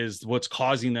archery is what's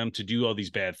causing them to do all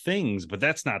these bad things, but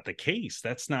that's not the case.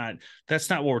 That's not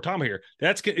what we're talking about here.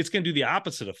 It's going to do the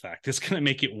opposite effect. It's going to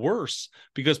make it worse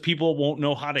because people won't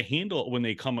know how to handle it when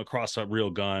they come across a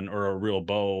real gun or a real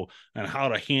bow and how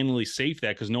to handily safe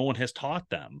that, because no one has taught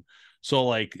them. So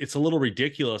like, it's a little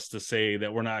ridiculous to say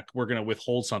that we're going to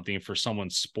withhold something for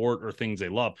someone's sport or things they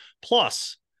love.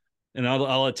 Plus, and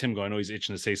I'll let Tim go, I know he's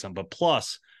itching to say something, but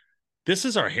plus, this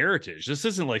is our heritage. This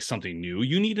isn't like something new.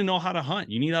 You need to know how to hunt.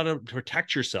 You need how to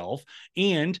protect yourself,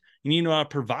 and you need to know how to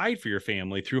provide for your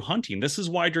family through hunting. This is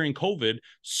why during COVID,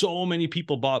 so many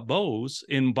people bought bows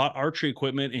and bought archery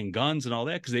equipment and guns and all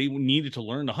that, because they needed to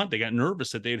learn to hunt. They got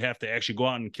nervous that they'd have to actually go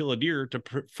out and kill a deer to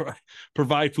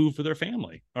provide food for their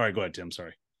family. All right, go ahead, Tim.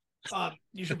 Sorry.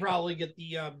 You should probably get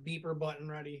the beeper button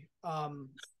ready. But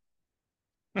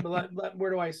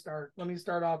where do I start? Let me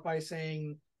start off by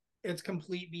saying it's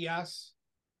complete BS,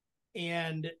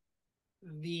 and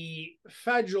the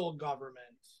federal government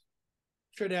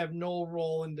should have no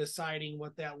role in deciding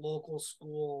what that local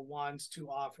school wants to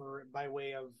offer by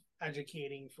way of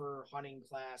educating for hunting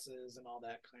classes and all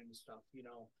that kind of stuff. You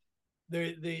know,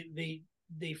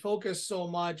 they focus so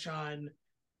much on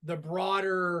the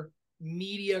broader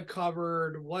media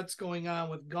covered what's going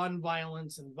on with gun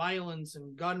violence and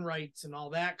gun rights and all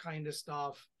that kind of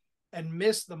stuff, and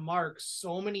miss the mark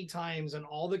so many times, and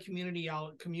all the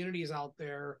communities out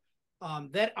there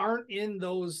that aren't in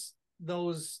those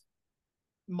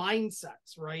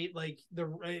mindsets, right? Like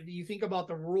you think about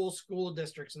the rural school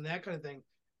districts and that kind of thing,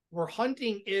 where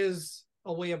hunting is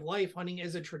a way of life, hunting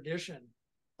is a tradition,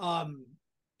 and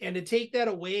to take that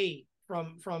away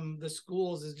from the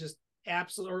schools is just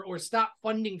absolute, or stop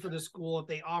funding for the school if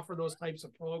they offer those types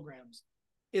of programs,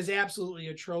 is absolutely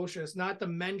atrocious. Not to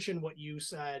mention what you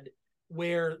said,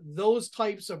 where those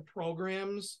types of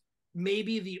programs may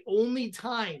be the only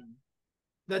time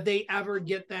that they ever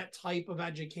get that type of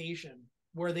education,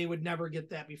 where they would never get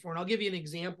that before. And I'll give you an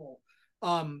example.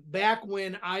 Back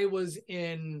when I was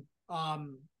in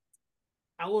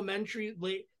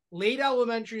late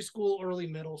elementary school, early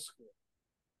middle school,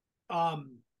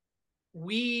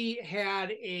 we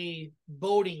had a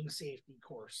boating safety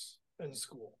course in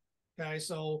school. Okay,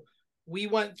 so we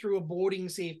went through a boating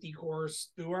safety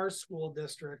course through our school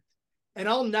district, and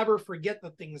I'll never forget the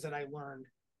things that I learned.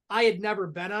 I had never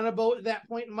been on a boat at that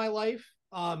point in my life.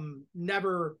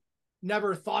 Never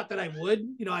thought that I would.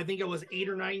 You know, I think I was 8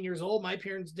 or 9 years old. My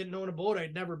parents didn't own a boat.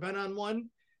 I'd never been on one.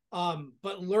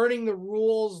 But learning the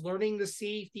rules, learning the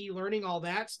safety, learning all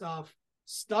that stuff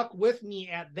stuck with me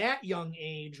at that young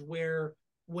age, where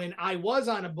when I was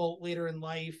on a boat later in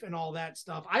life and all that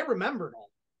stuff, I remembered all.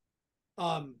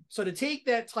 So to take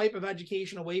that type of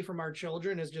education away from our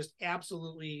children is just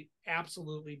absolutely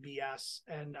BS.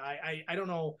 And I don't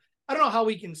know how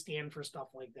we can stand for stuff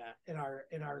like that in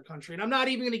our country. And I'm not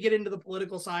even going to get into the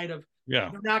political side of,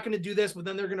 they're not going to do this, but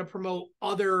then they're going to promote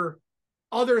other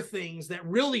things that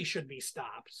really should be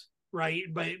stopped, right?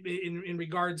 But in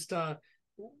regards to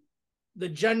the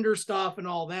gender stuff and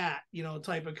all that, you know,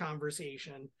 type of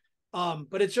conversation.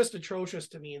 But it's just atrocious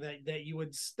to me that you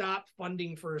would stop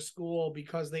funding for a school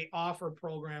because they offer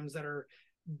programs that are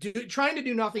trying to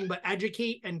do nothing but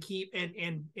educate and keep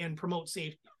and promote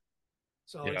safety.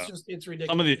 So it's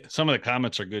ridiculous. Some of the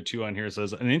comments are good too on here. It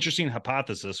says an interesting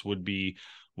hypothesis would be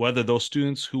whether those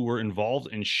students who were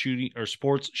involved in shooting or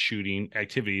sports shooting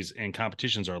activities and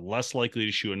competitions are less likely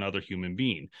to shoot another human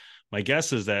being. My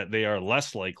guess is that they are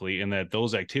less likely, and that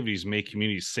those activities make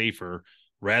communities safer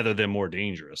rather than more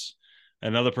dangerous.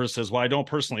 Another person says, well, I don't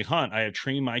personally hunt. I have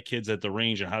trained my kids at the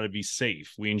range on how to be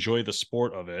safe. We enjoy the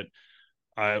sport of it.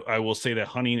 I will say that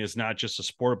hunting is not just a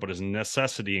sport, but is a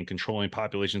necessity in controlling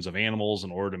populations of animals in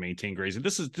order to maintain grazing.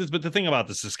 But the thing about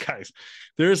this is, guys,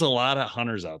 there's a lot of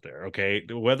hunters out there. Okay,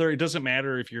 whether it doesn't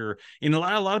matter if you're in a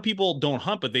lot of people don't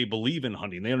hunt, but they believe in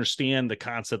hunting. They understand the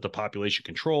concept of population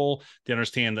control. They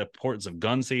understand the importance of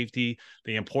gun safety,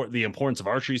 the importance of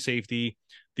archery safety,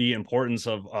 the importance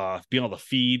of being able to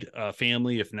feed a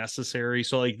family if necessary.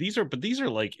 So like these are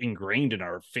like ingrained in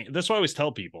our. That's why I always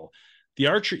tell people.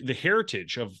 The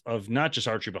heritage of not just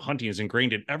archery, but hunting is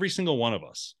ingrained in every single one of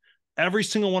us. Every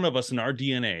single one of us in our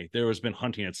DNA, there has been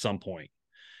hunting at some point.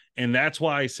 And that's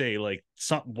why I say, like,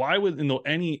 why would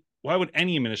any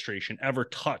administration ever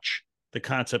touch the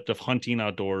concept of hunting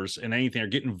outdoors and anything, or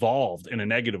get involved in a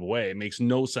negative way? It makes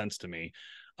no sense to me.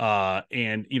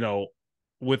 And, you know,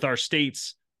 with our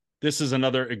states this is a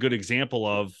good example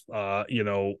of,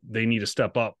 they need to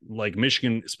step up. Like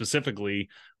Michigan specifically,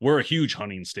 we're a huge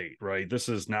hunting state, right?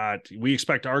 We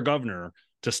expect our governor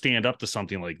to stand up to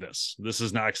something like this. This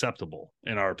is not acceptable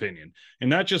in our opinion. And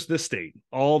not just this state,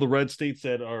 all the red states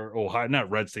that are Ohio, not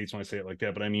red states when I say it like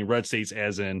that, but I mean red states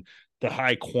as in the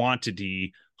high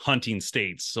quantity hunting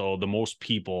states. So the most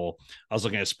people, I was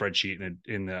looking at a spreadsheet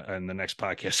in the next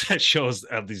podcast that shows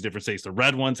of these different states. The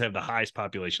red ones have the highest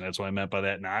population. That's what I meant by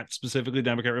that. Not specifically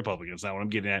Democrat, Republican. That's not what I'm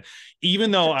getting at. Even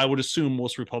though I would assume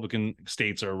most Republican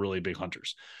states are really big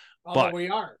hunters. But we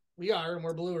are, and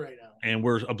we're blue right now. And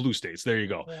we're a blue states. There you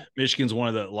go. Yeah. Michigan's one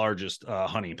of the largest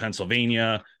hunting.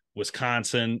 Pennsylvania,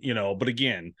 Wisconsin, but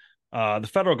again, the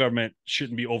federal government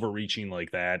shouldn't be overreaching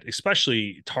like that,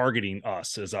 especially targeting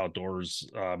us as outdoors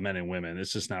men and women.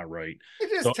 It's just not right.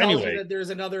 It just tells you that there's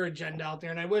another agenda out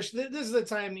there. And I wish this is the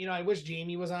time, I wish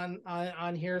Jamie was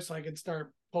on here so I could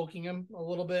start poking him a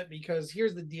little bit, because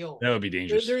here's the deal. That would be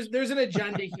dangerous. There's an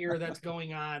agenda here that's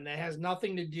going on that has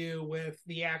nothing to do with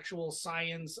the actual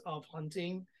science of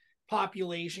hunting,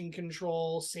 population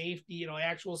control, safety,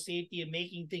 actual safety and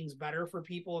making things better for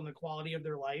people and the quality of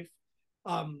their life.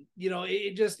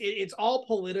 It's all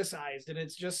politicized, and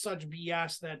it's just such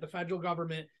BS that the federal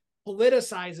government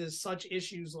politicizes such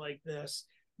issues like this,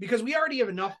 because we already have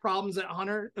enough problems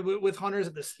with hunters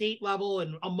at the state level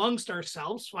and amongst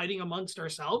ourselves, fighting amongst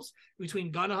ourselves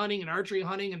between gun hunting and archery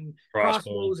hunting and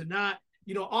crossbows and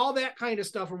all that kind of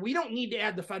stuff, where we don't need to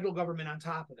add the federal government on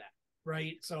top of that.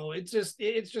 Right. So it's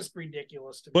just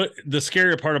ridiculous to me. But the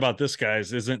scarier part about this,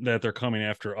 guys, isn't that they're coming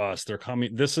after us.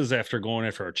 This is after going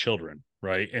after our children.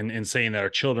 Right. And saying that our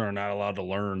children are not allowed to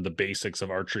learn the basics of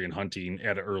archery and hunting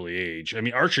at an early age. I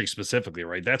mean, archery specifically,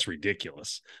 right? That's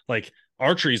ridiculous. Like,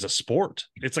 archery is a sport.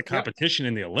 It's a competition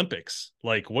in the Olympics.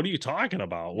 Like, what are you talking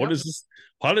about? What is this?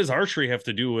 How does archery have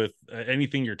to do with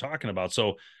anything you're talking about?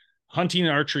 So hunting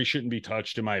and archery shouldn't be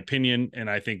touched, in my opinion. And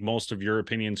I think most of your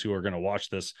opinions who are going to watch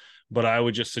this, but I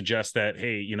would just suggest that,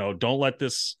 hey, don't let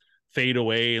this fade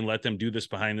away and let them do this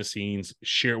behind the scenes.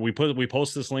 Share. We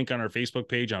post this link on our Facebook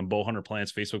page, on Bowhunter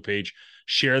Plants Facebook page.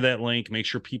 Share that link. Make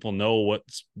sure people know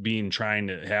what's trying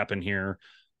to happen here.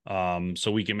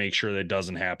 So we can make sure that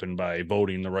doesn't happen by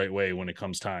voting the right way when it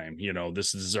comes time.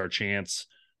 This is our chance,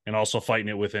 and also fighting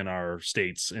it within our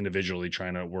states individually,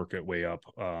 trying to work it way up.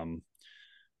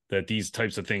 That these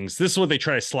types of things, this is what they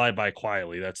try to slide by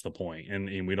quietly. That's the point.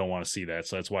 And we don't want to see that.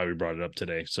 So that's why we brought it up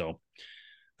today. So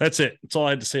that's it. That's all I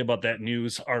had to say about that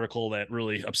news article that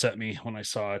really upset me when I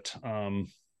saw it.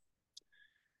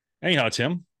 Anyhow,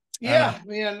 Tim. Yeah,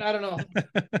 man, I don't know.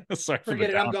 Sorry,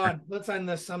 forget it. I'm gone. Let's end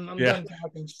this. I'm done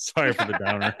talking. Sorry for the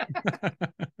downer.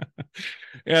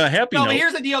 Yeah, happy. No, but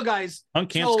here's the deal, guys. Hunt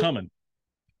camp's coming.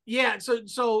 Yeah,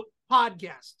 so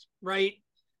podcast, right?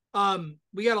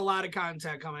 We got a lot of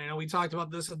content coming. I know we talked about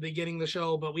this at the beginning of the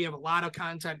show, but we have a lot of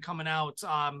content coming out,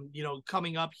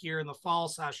 coming up here in the fall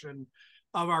session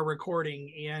of our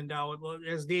recording. And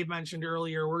as Dave mentioned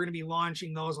earlier, we're going to be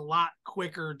launching those a lot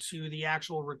quicker to the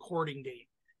actual recording date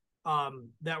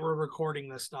that we're recording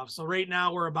this stuff. So right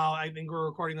now I think we're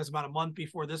recording this about a month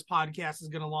before this podcast is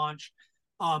going to launch.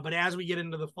 But as we get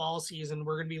into the fall season,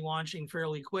 we're going to be launching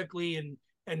fairly quickly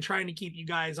and trying to keep you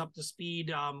guys up to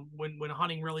speed when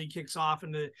hunting really kicks off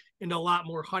into a lot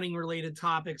more hunting related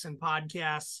topics and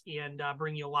podcasts, and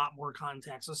bring you a lot more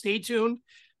content. So stay tuned.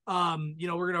 We're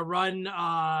going to run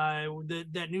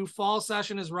that new fall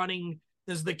session is running.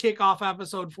 This is the kickoff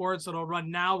episode for it. So it'll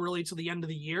run now really till the end of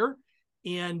the year.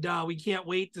 And we can't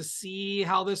wait to see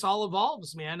how this all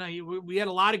evolves, man. We had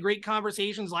a lot of great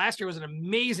conversations. Last year was an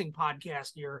amazing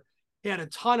podcast year. We had a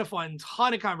ton of fun,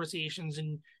 ton of conversations,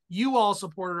 and you all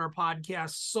supported our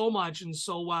podcast so much and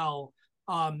so well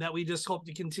that we just hope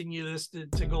to continue this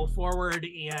to go forward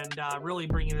and really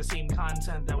bring you the same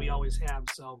content that we always have.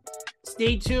 So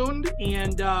stay tuned,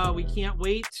 and we can't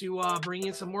wait to bring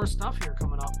you some more stuff here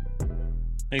coming up.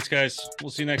 Thanks, guys.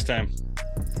 We'll see you next time.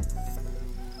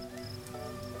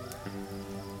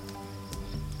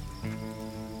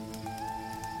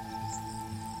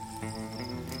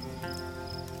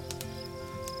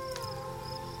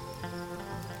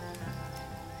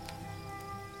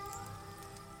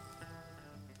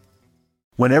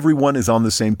 When everyone is on the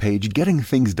same page, getting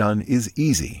things done is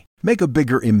easy. Make a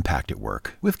bigger impact at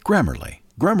work with Grammarly.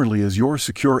 Grammarly is your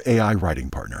secure AI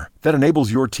writing partner that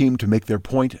enables your team to make their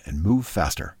point and move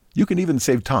faster. You can even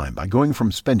save time by going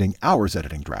from spending hours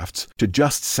editing drafts to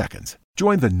just seconds.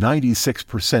 Join the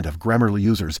 96% of Grammarly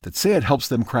users that say it helps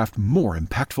them craft more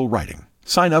impactful writing.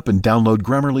 Sign up and download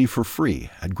Grammarly for free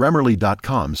at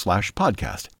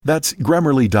Grammarly.com/podcast. That's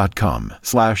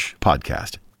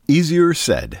Grammarly.com/podcast. Easier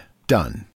said, done.